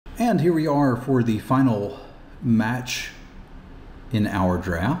And here we are for the final match in our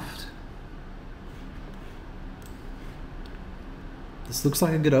draft. This looks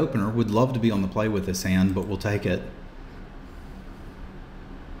like a good opener. Would love to be on the play with this hand, but we'll take it.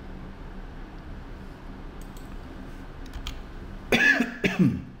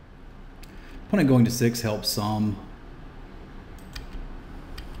 Opponent going to 6 helps some.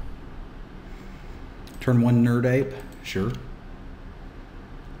 Turn 1 Nerd Ape, sure.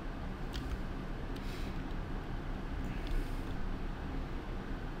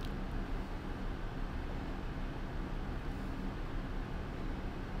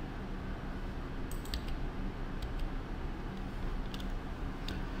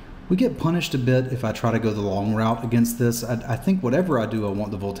 We get punished a bit if I try to go the long route against this. I think whatever I do, I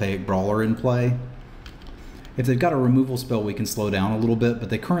want the Voltaic Brawler in play. If they've got a removal spell, we can slow down a little bit, but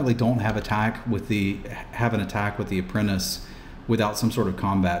they currently don't have an attack with the Apprentice without some sort of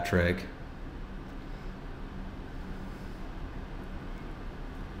combat trick.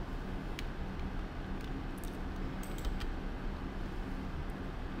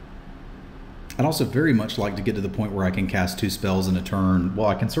 I'd also very much like to get to the point where I can cast 2 spells in a turn. Well,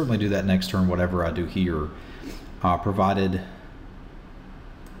 I can certainly do that next turn, whatever I do here, provided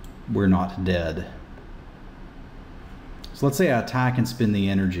we're not dead. So let's say I attack and spend the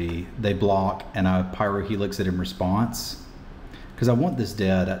energy, they block, and I Pyro Helix it in response. Because I want this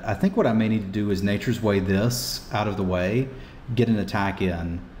dead. I think what I may need to do is Nature's Way this out of the way, get an attack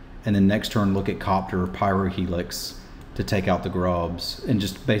in, and then next turn look at Copter, Pyro Helix, to take out the grubs, and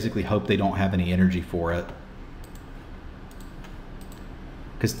just basically hope they don't have any energy for it.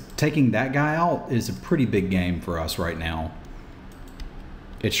 Because taking that guy out is a pretty big game for us right now.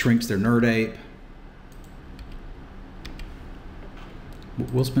 It shrinks their Nerd Ape.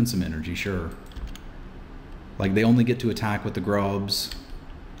 We'll spend some energy, sure. Like, they only get to attack with the grubs.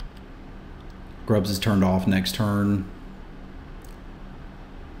 Grubs is turned off next turn.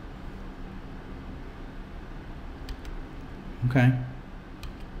 Okay.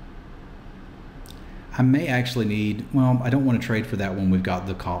 I may actually need, well, I don't want to trade for that when we've got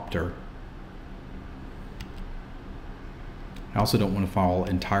the Copter. I also don't want to fall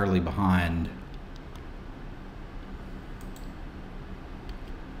entirely behind.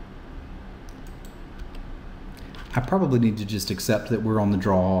 I probably need to just accept that we're on the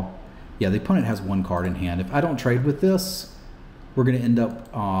draw. Yeah, the opponent has 1 card in hand. If I don't trade with this, we're going to end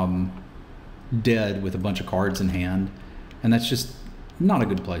up dead with a bunch of cards in hand. And that's just not a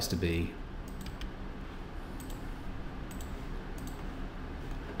good place to be.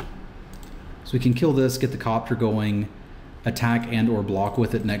 So we can kill this, get the Copter going, attack and or block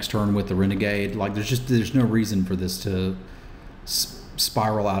with it next turn with the Renegade. Like, there's no reason for this to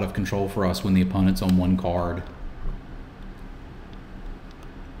spiral out of control for us when the opponent's on 1 card.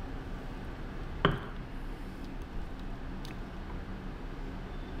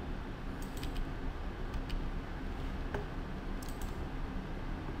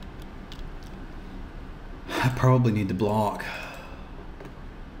 I probably need to block.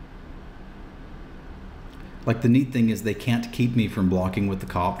 Like, the neat thing is they can't keep me from blocking with the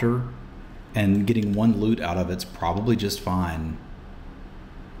Copter, and getting 1 loot out of it's probably just fine.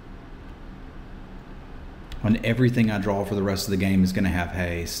 When everything I draw for the rest of the game is going to have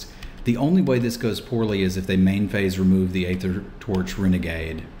haste. The only way this goes poorly is if they main phase remove the Aether Torch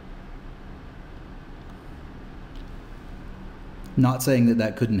Renegade. Not saying that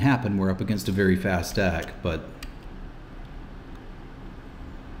that couldn't happen, we're up against a very fast deck, but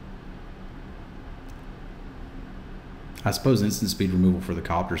I suppose instant speed removal for the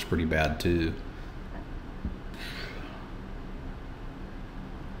Copter is pretty bad too.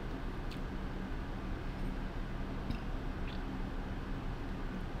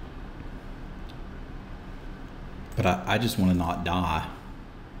 But I just want to not die.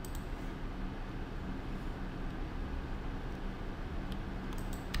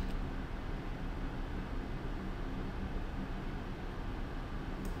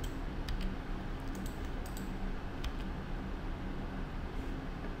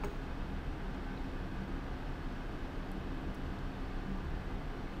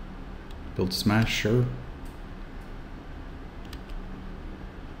 Build smash, sure.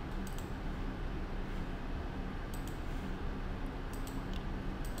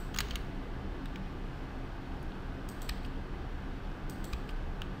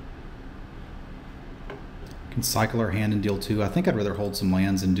 Can cycle our hand and deal 2. I think I'd rather hold some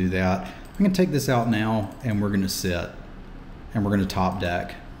lands and do that. I'm going to take this out now, and we're going to sit. And we're going to top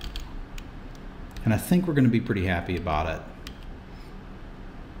deck. And I think we're going to be pretty happy about it.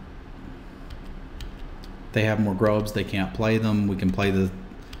 They have more grubs, they can't play them. We can play the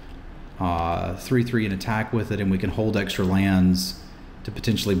 3/3 and attack with it, and we can hold extra lands to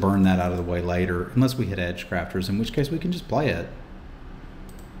potentially burn that out of the way later, unless we hit edge crafters, in which case we can just play it.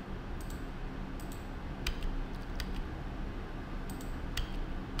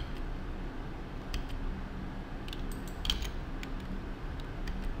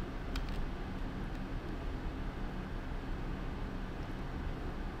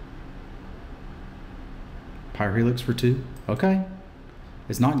 Pyrohelix for 2. Okay.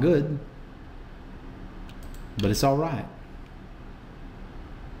 It's not good, but it's all right.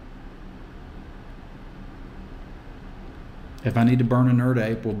 If I need to burn a Nerd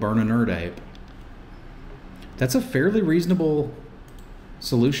Ape, we'll burn a Nerd Ape. That's a fairly reasonable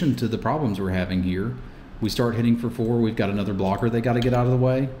solution to the problems we're having here. We start hitting for 4, we've got another blocker they got to get out of the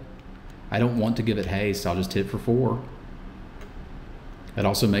way. I don't want to give it haste, I'll just hit for 4. It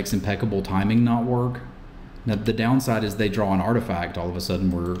also makes impeccable timing not work. Now the downside is they draw an artifact, all of a sudden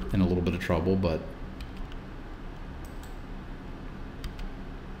we're in a little bit of trouble, but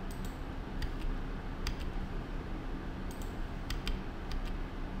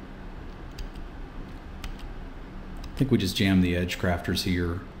I think we just jam the edge crafters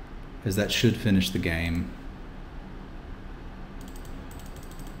here, as that should finish the game.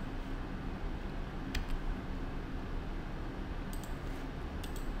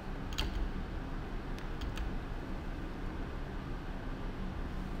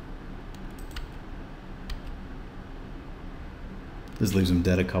 This leaves him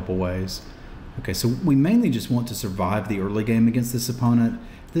dead a couple ways. Okay, so we mainly just want to survive the early game against this opponent.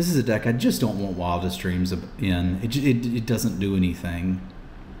 This is a deck I just don't want Wildest Dreams in. It doesn't do anything.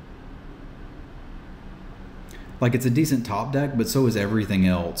 Like, it's a decent top deck, but so is everything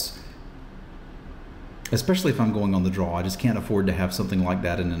else. Especially if I'm going on the draw. I just can't afford to have something like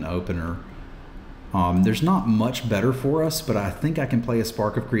that in an opener. There's not much better for us, but I think I can play a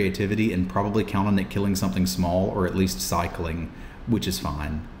Spark of Creativity and probably count on it killing something small, or at least cycling, which is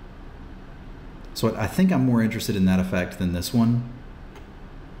fine. So I think I'm more interested in that effect than this one,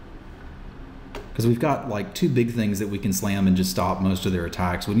 because we've got like 2 big things that we can slam and just stop most of their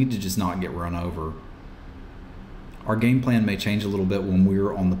attacks. We need to just not get run over. Our game plan may change a little bit when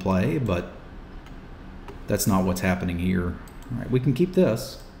we're on the play, but that's not what's happening here. All right, we can keep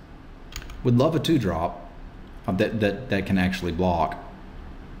this. Would love a 2-drop that can actually block.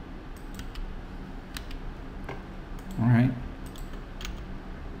 All right.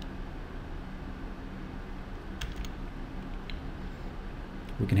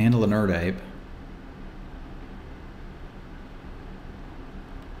 We can handle a Nerd Ape.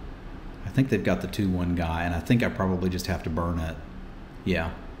 I think they've got the 2/1 guy, and I think I probably just have to burn it.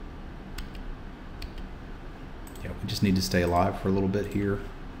 Yeah. Yeah, we just need to stay alive for a little bit here.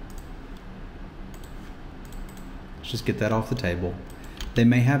 Let's just get that off the table. They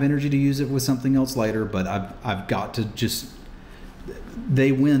may have energy to use it with something else later, but I've got to just...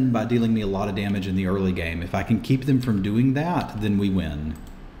 They win by dealing me a lot of damage in the early game. If I can keep them from doing that, then we win.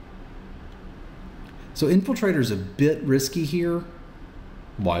 So Infiltrator's a bit risky here.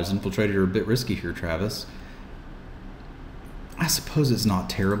 Why is Infiltrator a bit risky here, Travis? I suppose it's not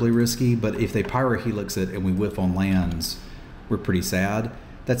terribly risky, but if they Pyrohelix it and we whiff on lands, we're pretty sad.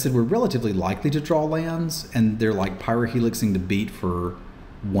 That said, we're relatively likely to draw lands, and they're like Pyrohelixing to beat for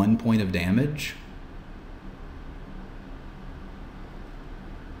 1 point of damage.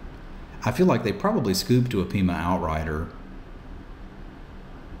 I feel like they probably scoop to a Pima Outrider.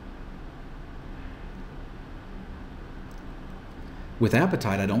 With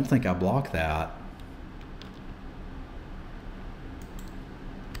Appetite, I don't think I block that.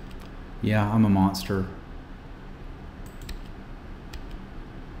 Yeah, I'm a monster.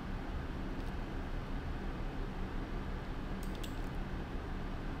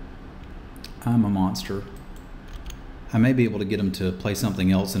 I'm a monster. I may be able to get them to play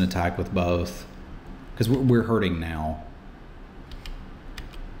something else and attack with both, because we're hurting now.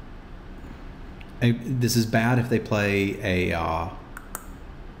 This is bad if they play a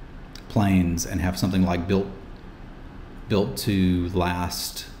Plains and have something like built to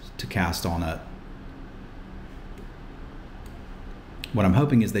last to cast on it. What I'm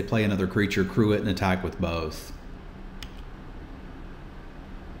hoping is they play another creature, crew it, and attack with both.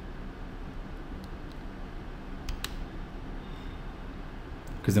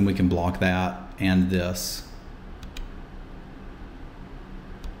 Because then we can block that and this.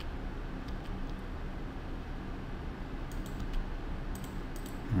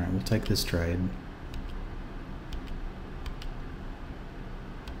 All right, we'll take this trade.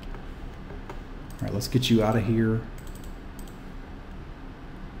 All right, let's get you out of here.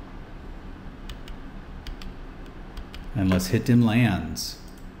 And let's hit them lands.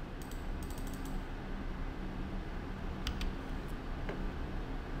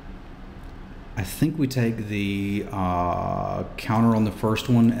 I think we take the counter on the first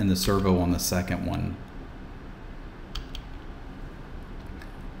one and the servo on the second one.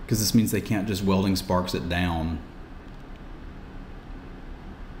 Because this means they can't just welding sparks it down.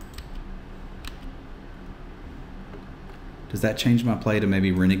 Does that change my play to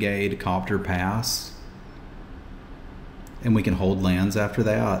maybe Renegade, Copter, Pass? And we can hold lands after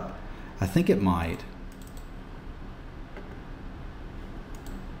that? I think it might.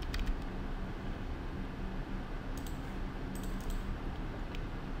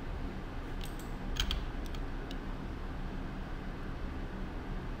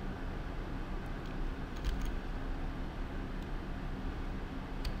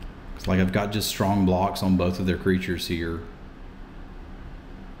 It's like I've got just strong blocks on both of their creatures here.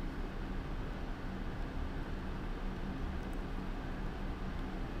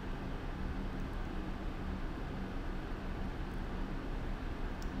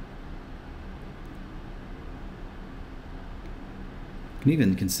 You can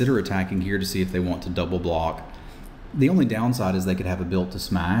even consider attacking here to see if they want to double block. The only downside is they could have a built to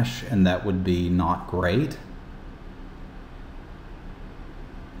smash, and that would be not great.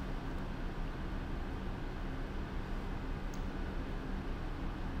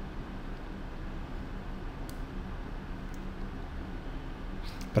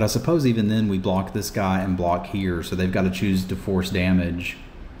 But I suppose even then we block this guy and block here, so they've got to choose to force damage.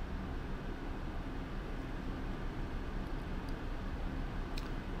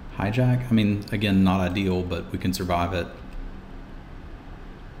 Hijack? I mean, again, not ideal, but we can survive it.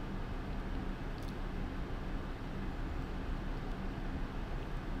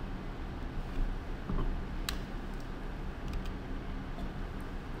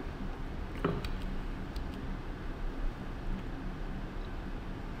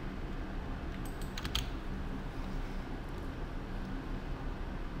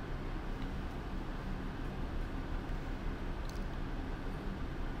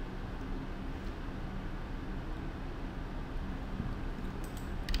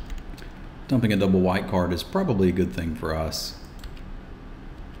 Dumping a double white card is probably a good thing for us.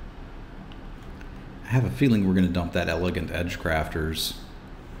 I have a feeling we're going to dump that Elegant Edgecrafters.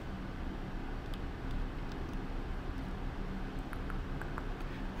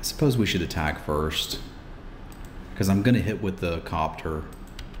 I suppose we should attack first, because I'm going to hit with the Copter.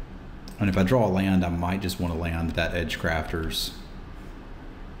 And if I draw a land, I might just want to land that Edgecrafters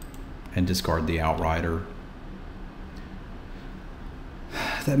and discard the Outrider.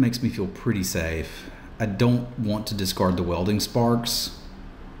 That makes me feel pretty safe. I don't want to discard the Welding Sparks,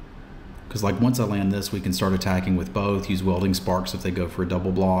 because like once I land this, we can start attacking with both, use Welding Sparks if they go for a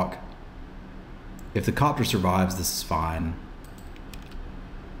double block. If the Copter survives, this is fine.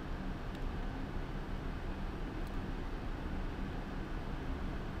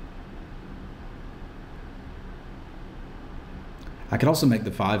 I could also make the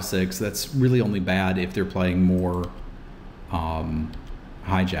 5/6. That's really only bad if they're playing more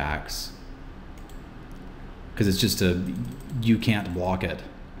hijacks, because it's just a you can't block it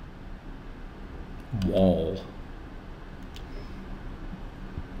wall.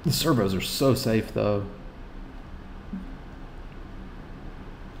 The servos are so safe though.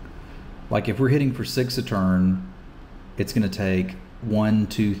 Like if we're hitting for 6 a turn, it's going to take 1,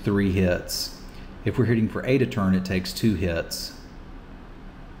 2, 3 hits. If we're hitting for 8 a turn, it takes 2 hits.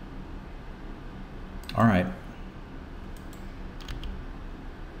 All right.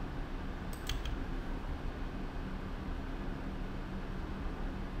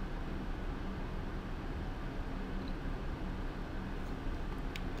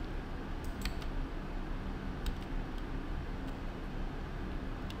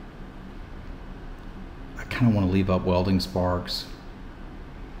 I kind of want to leave up Welding Sparks.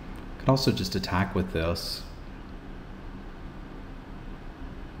 Could also just attack with this.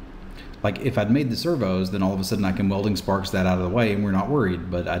 Like if I'd made the servos, then all of a sudden I can Welding Sparks that out of the way and we're not worried,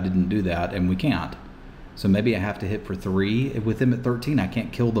 but I didn't do that and we can't. So maybe I have to hit for 3. With them at 13, I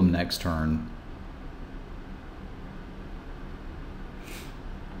can't kill them next turn.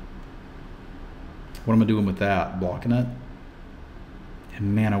 What am I doing with that? Blocking it?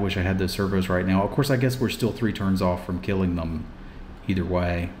 And man, I wish I had those servos right now. Of course, I guess we're still 3 turns off from killing them either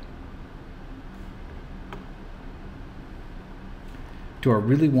way. Do I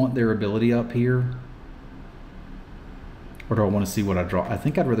really want their ability up here? Or do I want to see what I draw? I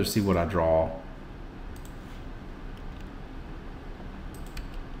think I'd rather see what I draw.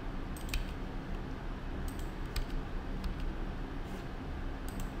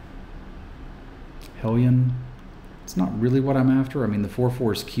 Hellion. It's not really what I'm after. I mean, the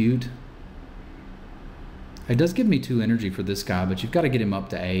 4/4 is cute. It does give me 2 energy for this guy, but you've got to get him up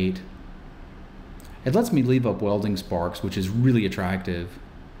to 8. It lets me leave up welding sparks, which is really attractive.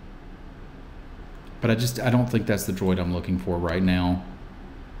 But I don't think that's the droid I'm looking for right now.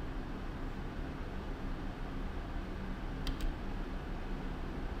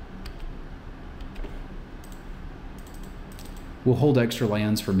 We'll hold extra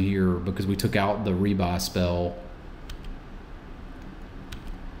lands from here because we took out the rebuy spell.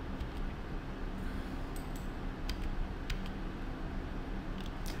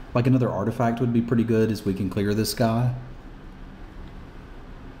 Like another artifact would be pretty good as we can clear this guy.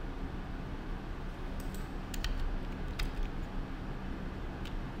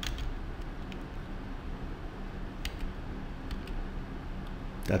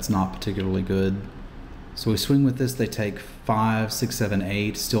 That's not particularly good. So we swing with this, they take 5, 6, 7,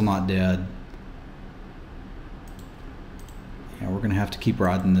 8, still not dead. Yeah, we're gonna have to keep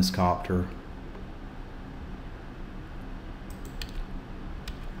riding this copter.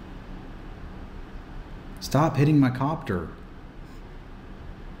 Stop hitting my copter.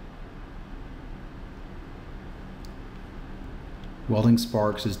 Welding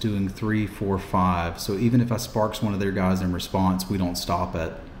Sparks is doing 3, 4, 5. So even if I sparks one of their guys in response, we don't stop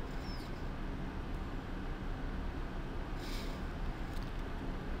it.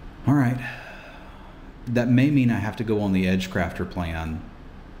 All right. That may mean I have to go on the Edgecrafter plan.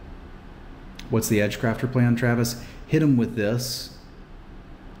 What's the Edgecrafter plan, Travis? Hit him with this,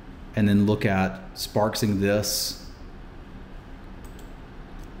 and then look at sparksing this,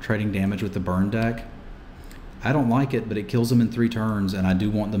 trading damage with the burn deck. I don't like it, but it kills them in 3 turns, and I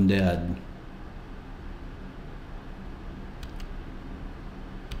do want them dead.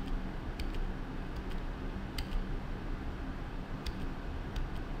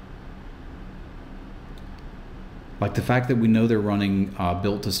 Like the fact that we know they're running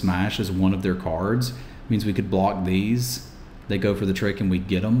Built to Smash as one of their cards means we could block these. They go for the trick and we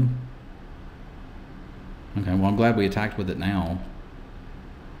get them. Okay, well I'm glad we attacked with it now.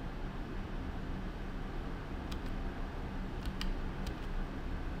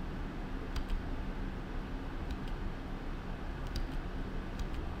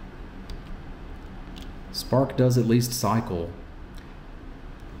 Spark does at least cycle.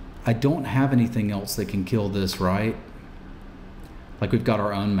 I don't have anything else that can kill this, right? Like we've got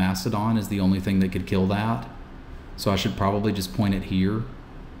our own Mastodon is the only thing that could kill that. So I should probably just point it here.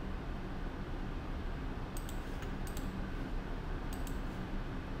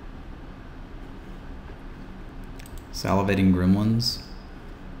 Salivating Gremlins.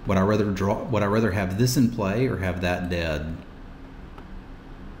 Would I rather have this in play or have that dead?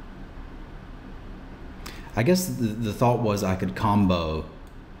 I guess the thought was I could combo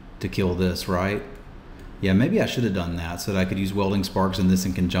to kill this, right? Yeah, maybe I should have done that so that I could use Welding Sparks and this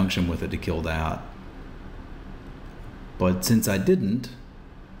in conjunction with it to kill that. But since I didn't,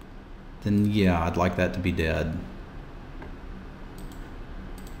 then yeah, I'd like that to be dead.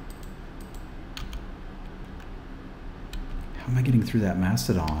 How am I getting through that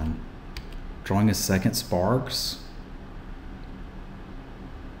Mastodon? Drawing a second Sparks?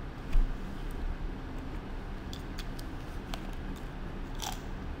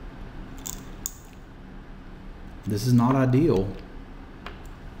 This is not ideal.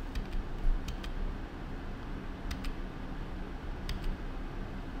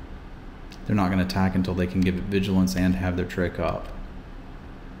 They're not going to attack until they can give it vigilance and have their trick up.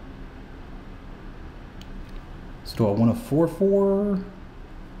 So do I want a 4/4?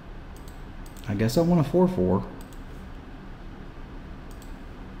 I guess I want a 4/4.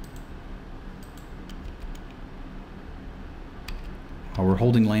 Oh, we're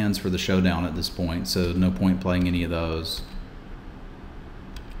holding lands for the showdown at this point, so no point playing any of those.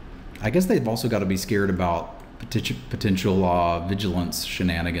 I guess they've also got to be scared about potential vigilance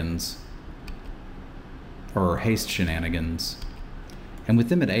shenanigans. Or haste shenanigans. And with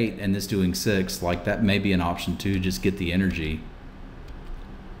them at 8 and this doing 6, like that may be an option too, just get the energy.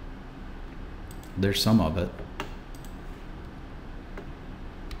 There's some of it.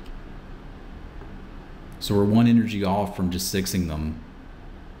 So we're 1 energy off from just 6ing them.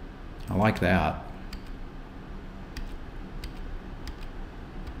 I like that.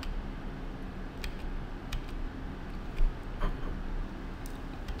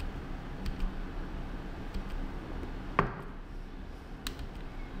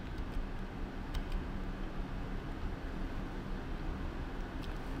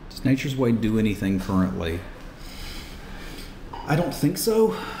 Does Nature's Way do anything currently? I don't think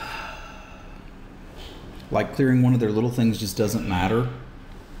so. Like clearing one of their little things just doesn't matter.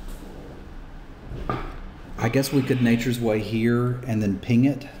 I guess we could Nature's Way here and then ping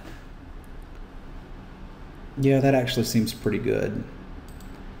it. Yeah, that actually seems pretty good.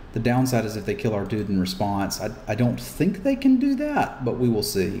 The downside is if they kill our dude in response. I don't think they can do that, but we will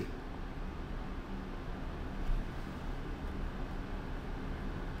see.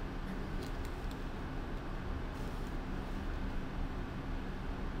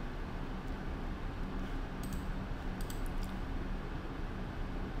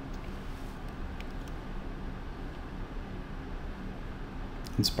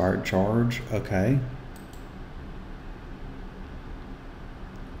 Inspired charge, okay.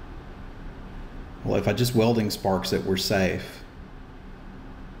 Well, if I just welding sparks it, we're safe.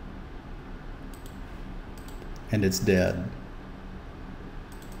 And it's dead.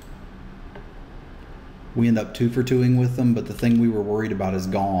 We end up 2 for 2ing with them, but the thing we were worried about is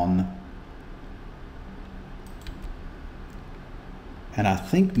gone. And I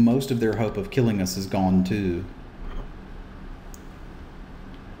think most of their hope of killing us is gone too.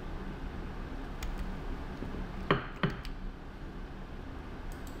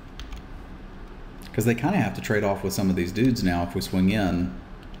 Because they kind of have to trade off with some of these dudes now if we swing in.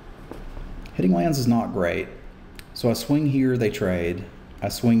 Hitting lands is not great. So I swing here, they trade. I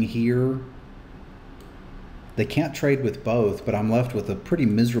swing here. They can't trade with both, but I'm left with a pretty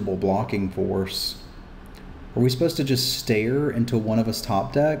miserable blocking force. Are we supposed to just stare until one of us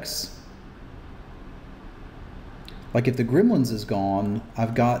top decks? Like if the Gremlins is gone,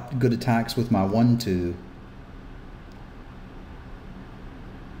 I've got good attacks with my 1-2.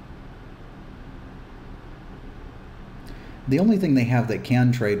 The only thing they have that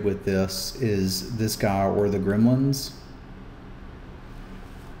can trade with this is this guy or the Gremlins.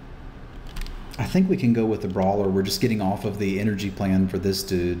 I think we can go with the Brawler. We're just getting off of the energy plan for this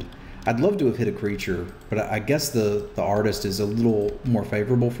dude. I'd love to have hit a creature, but I guess the artist is a little more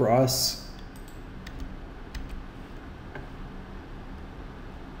favorable for us.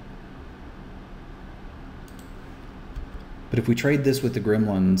 But if we trade this with the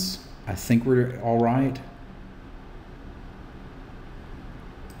Gremlins, I think we're all right.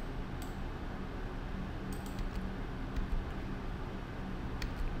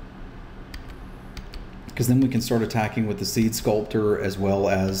 Because then we can start attacking with the Seed Sculptor as well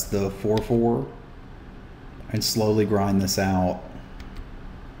as the 4/4 and slowly grind this out.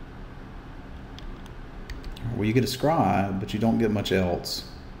 Well, you get a Scry, but you don't get much else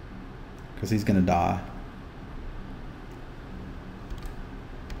because he's going to die.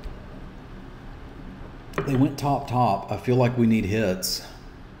 They went top. I feel like we need hits.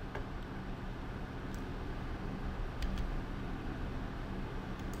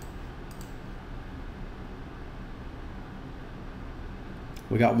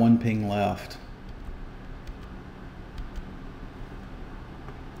 We got 1 ping left.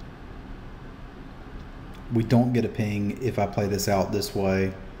 We don't get a ping if I play this out this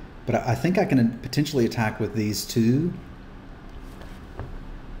way, but I think I can potentially attack with these 2.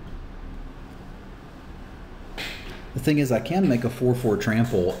 The thing is, I can make a 4/4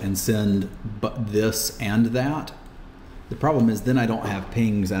 trample and send this and that. The problem is then I don't have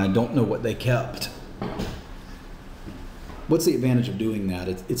pings and I don't know what they kept. What's the advantage of doing that?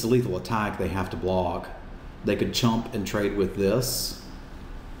 It's a lethal attack they have to block. They could chump and trade with this.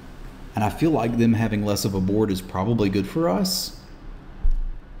 And I feel like them having less of a board is probably good for us.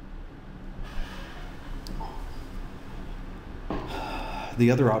 The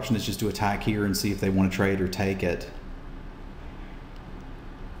other option is just to attack here and see if they want to trade or take it.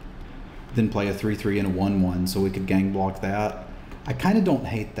 Then play a 3/3 and a 1/1 so we could gang block that. I kind of don't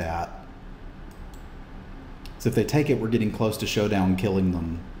hate that. So if they take it, we're getting close to showdown killing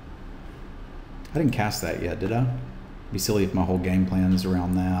them. I didn't cast that yet, did I? It'd be silly if my whole game plan is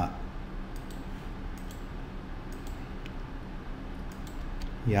around that.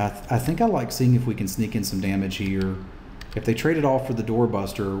 Yeah, I think I like seeing if we can sneak in some damage here. If they trade it off for the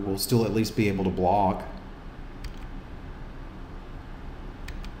Doorbuster, we'll still at least be able to block.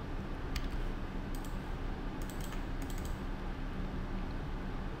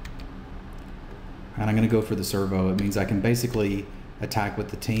 And I'm going to go for the servo. It means I can basically attack with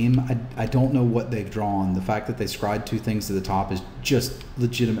the team. I don't know what they've drawn. The fact that they scried 2 things to the top is just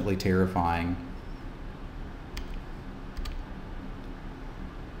legitimately terrifying.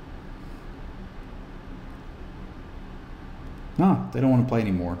 No, they don't want to play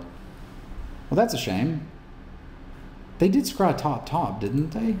anymore. Well, that's a shame. They did scry top,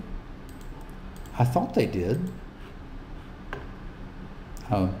 didn't they? I thought they did.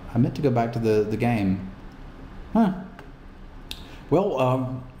 Oh, I meant to go back to the game. Huh.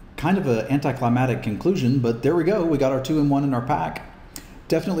 Well, kind of an anticlimactic conclusion, but there we go. We got our 2-in-1 in our pack.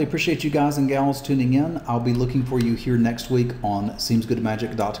 Definitely appreciate you guys and gals tuning in. I'll be looking for you here next week on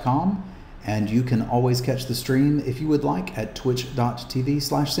SeemsGoodMagic.com. And you can always catch the stream if you would like at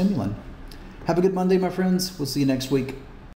twitch.tv/Simulan. Have a good Monday, my friends. We'll see you next week.